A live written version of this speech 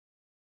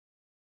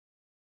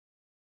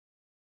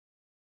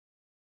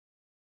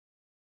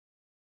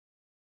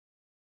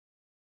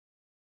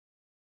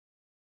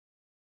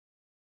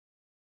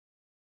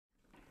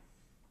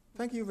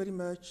Thank you very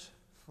much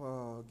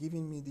for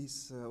giving me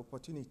this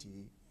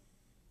opportunity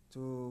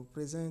to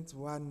present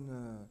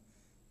one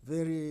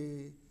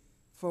very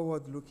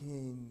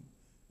forward-looking,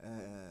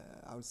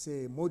 I would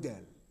say,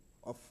 model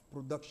of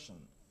production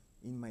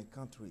in my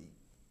country.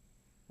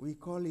 We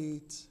call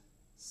it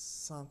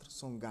Centre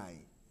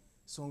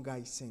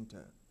Songhai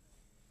Centre.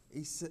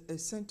 It's a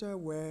center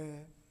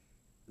where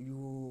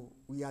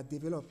we are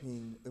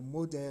developing a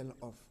model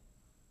of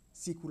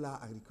circular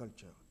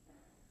agriculture.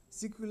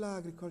 Circular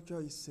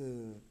agriculture is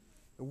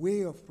a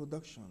way of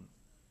production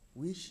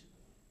which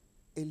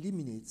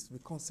eliminates the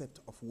concept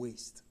of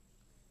waste,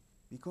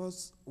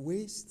 because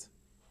waste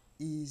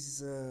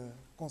is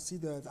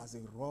considered as a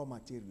raw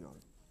material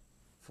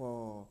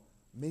for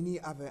many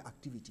other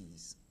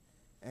activities,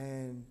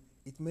 and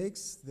it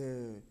makes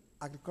the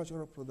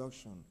agricultural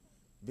production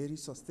very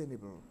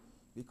sustainable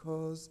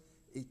because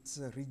it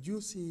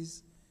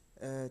reduces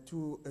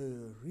to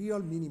a real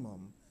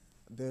minimum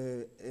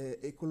the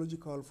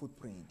ecological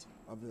footprint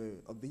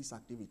of this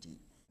activity.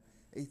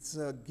 It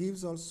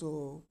gives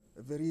also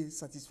a very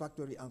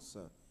satisfactory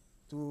answer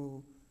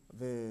to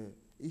the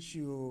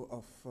issue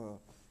of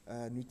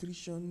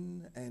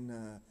nutrition and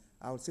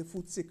I would say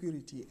food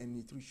security and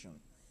nutrition,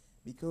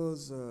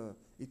 because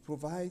it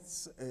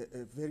provides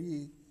a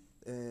very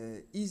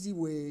easy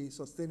way,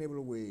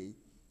 sustainable way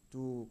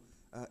to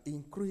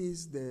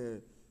increase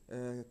the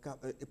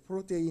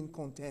protein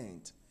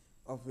content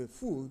of the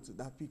food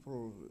that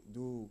people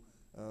do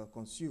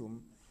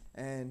consume,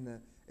 and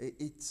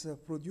it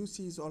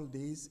produces all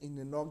this in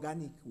an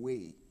organic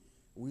way,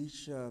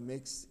 which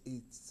makes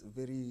it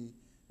very,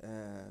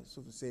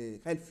 so to say,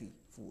 healthy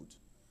food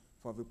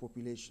for the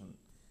population.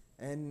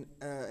 And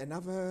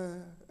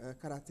another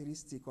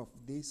characteristic of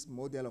this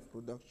model of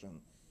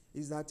production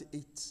is that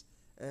it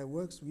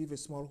works with the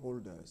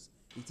smallholders.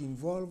 It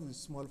involves the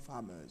small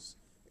farmers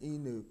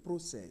in a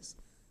process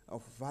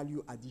of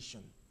value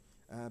addition.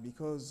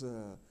 Because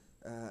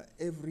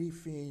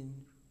everything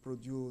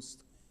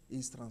produced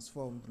is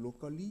transformed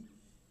locally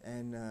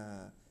and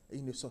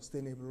in a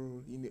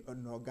sustainable, in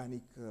an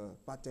organic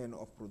pattern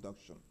of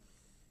production.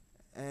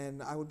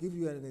 And I will give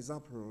you an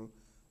example.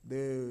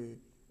 The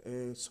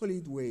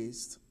solid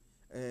waste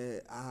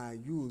are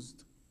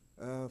used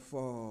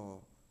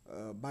for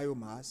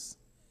biomass,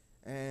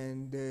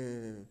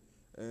 and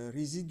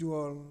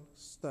residual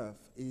stuff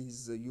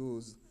is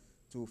used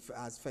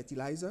as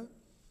fertilizer.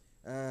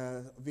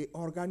 The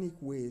organic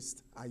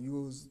waste are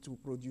used to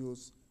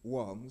produce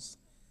worms,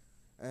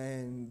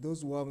 and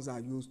those worms are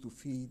used to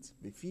feed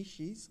the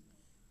fishes,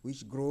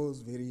 which grow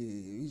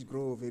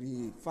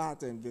very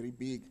fat and very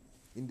big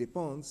in the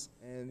ponds.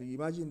 And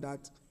imagine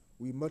that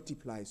we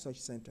multiply such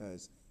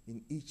centers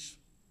in each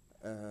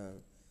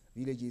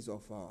villages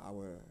of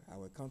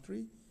our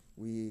country.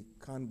 We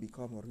can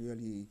become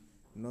really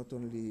not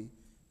only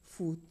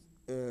food,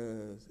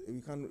 we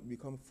can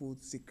become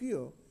food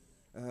secure,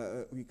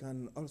 we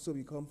can also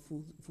become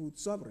food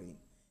sovereign.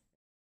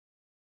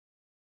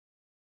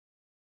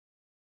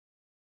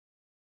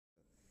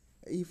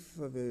 If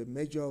the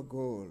major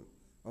goal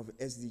of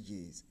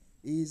SDGs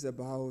is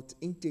about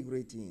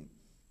integrating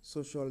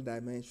social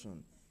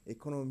dimension,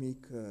 economic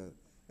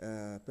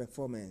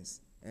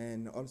performance,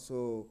 and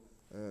also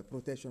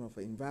protection of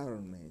the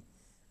environment,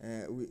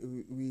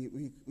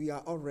 we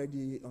are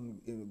already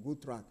on a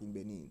good track in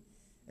Benin.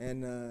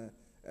 And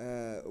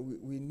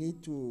we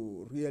need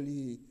to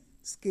really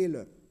scale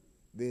up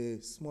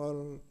the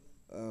small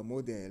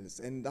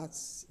models, and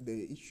that's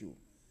the issue.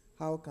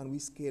 How can we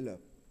scale up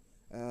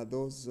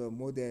those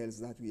models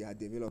that we are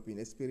developing,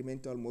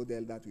 experimental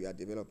model that we are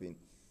developing?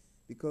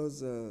 Because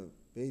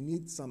they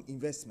need some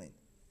investment.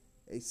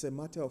 It's a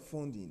matter of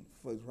funding,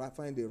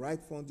 find the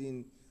right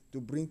funding to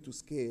bring to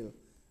scale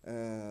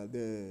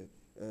the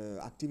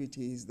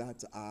activities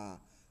that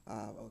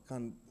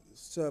can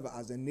serve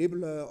as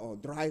enabler or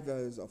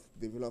drivers of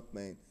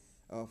development,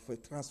 of a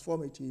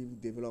transformative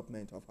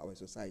development of our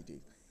society.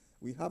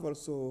 We have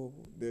also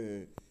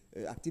the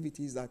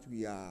activities that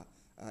we are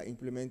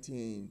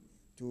implementing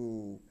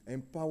to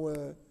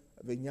empower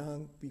the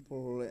young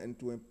people and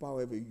to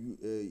empower the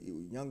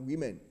young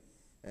women.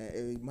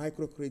 A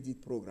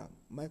microcredit program.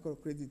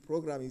 Microcredit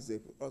program is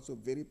also a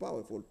very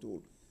powerful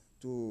tool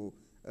to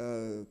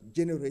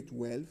generate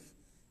wealth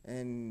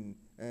and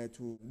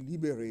to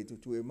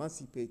liberate, to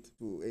emancipate,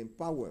 to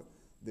empower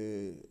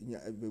the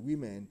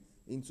women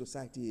in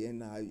society.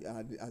 And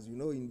as you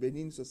know, in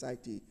Benin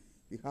society,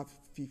 we have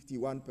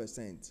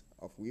 51%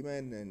 of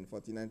women and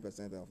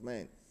 49% of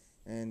men.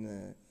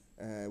 And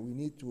we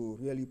need to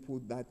really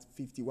put that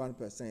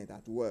 51%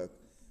 at work,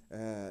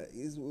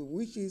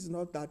 which is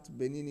not that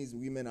Beninese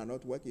women are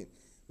not working.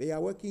 They are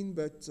working,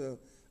 but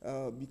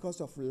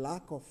because of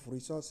lack of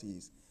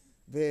resources,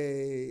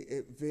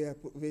 they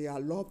are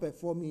low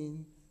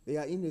performing. They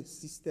are in a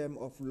system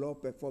of low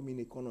performing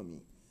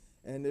economy.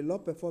 And a low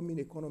performing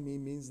economy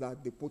means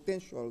that the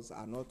potentials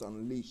are not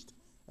unleashed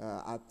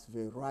at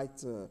the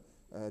right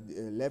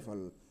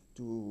level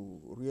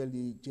to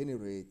really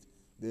generate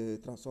the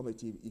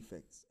transformative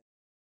effects.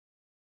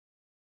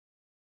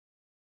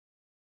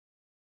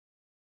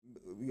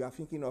 We are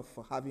thinking of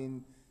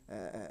having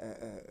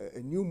a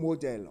new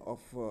model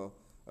of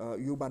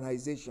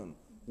urbanization,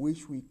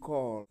 which we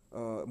call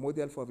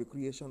model for the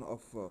creation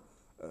of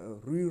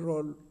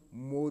rural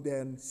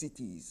modern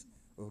cities.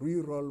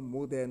 Rural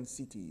modern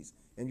cities.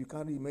 And you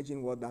can't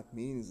imagine what that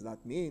means.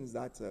 That means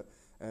that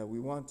we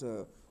want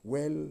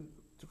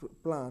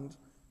well-planned,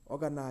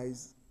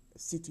 organized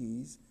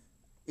cities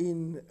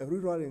in a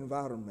rural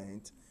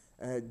environment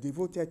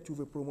devoted to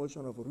the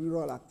promotion of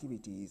rural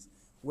activities,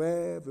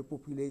 where the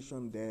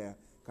population there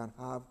can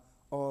have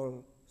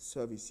all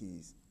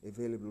services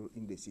available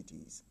in the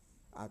cities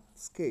at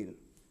scale.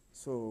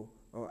 So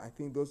I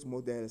think those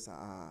models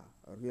are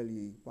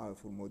really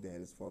powerful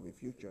models for the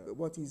future.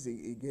 What is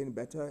again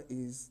better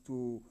is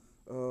to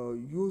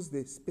use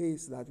the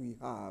space that we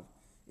have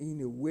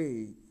in a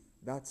way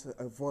that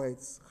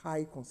avoids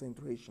high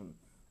concentration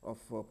of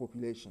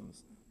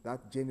populations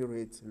that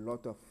generates a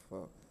lot of,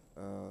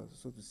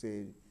 so to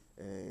say,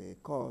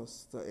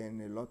 cost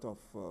and a lot of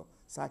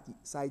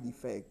side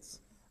effects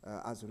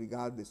as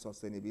regard the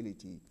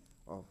sustainability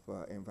of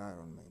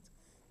environment.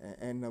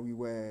 And we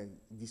were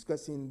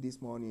discussing this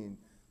morning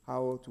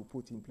how to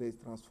put in place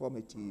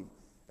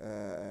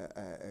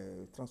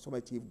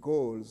transformative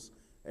goals,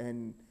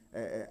 and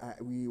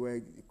we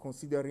were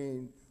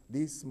considering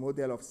this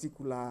model of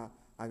circular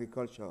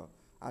agriculture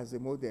as a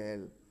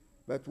model,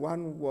 but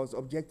one was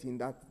objecting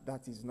that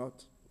that is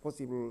not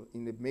possible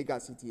in a mega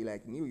city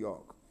like New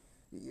York.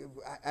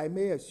 I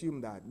may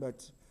assume that,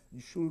 but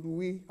should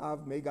we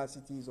have mega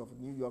cities of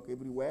New York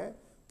everywhere?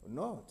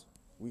 Not.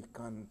 We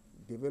can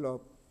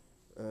develop,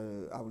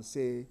 I would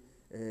say,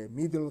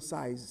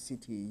 middle-sized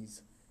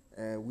cities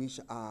which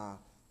are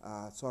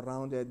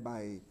surrounded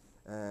by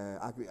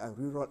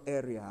rural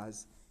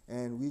areas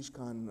and which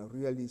can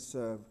really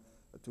serve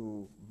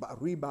to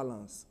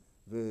rebalance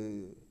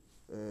the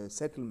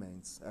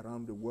settlements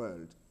around the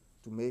world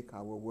to make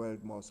our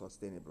world more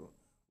sustainable.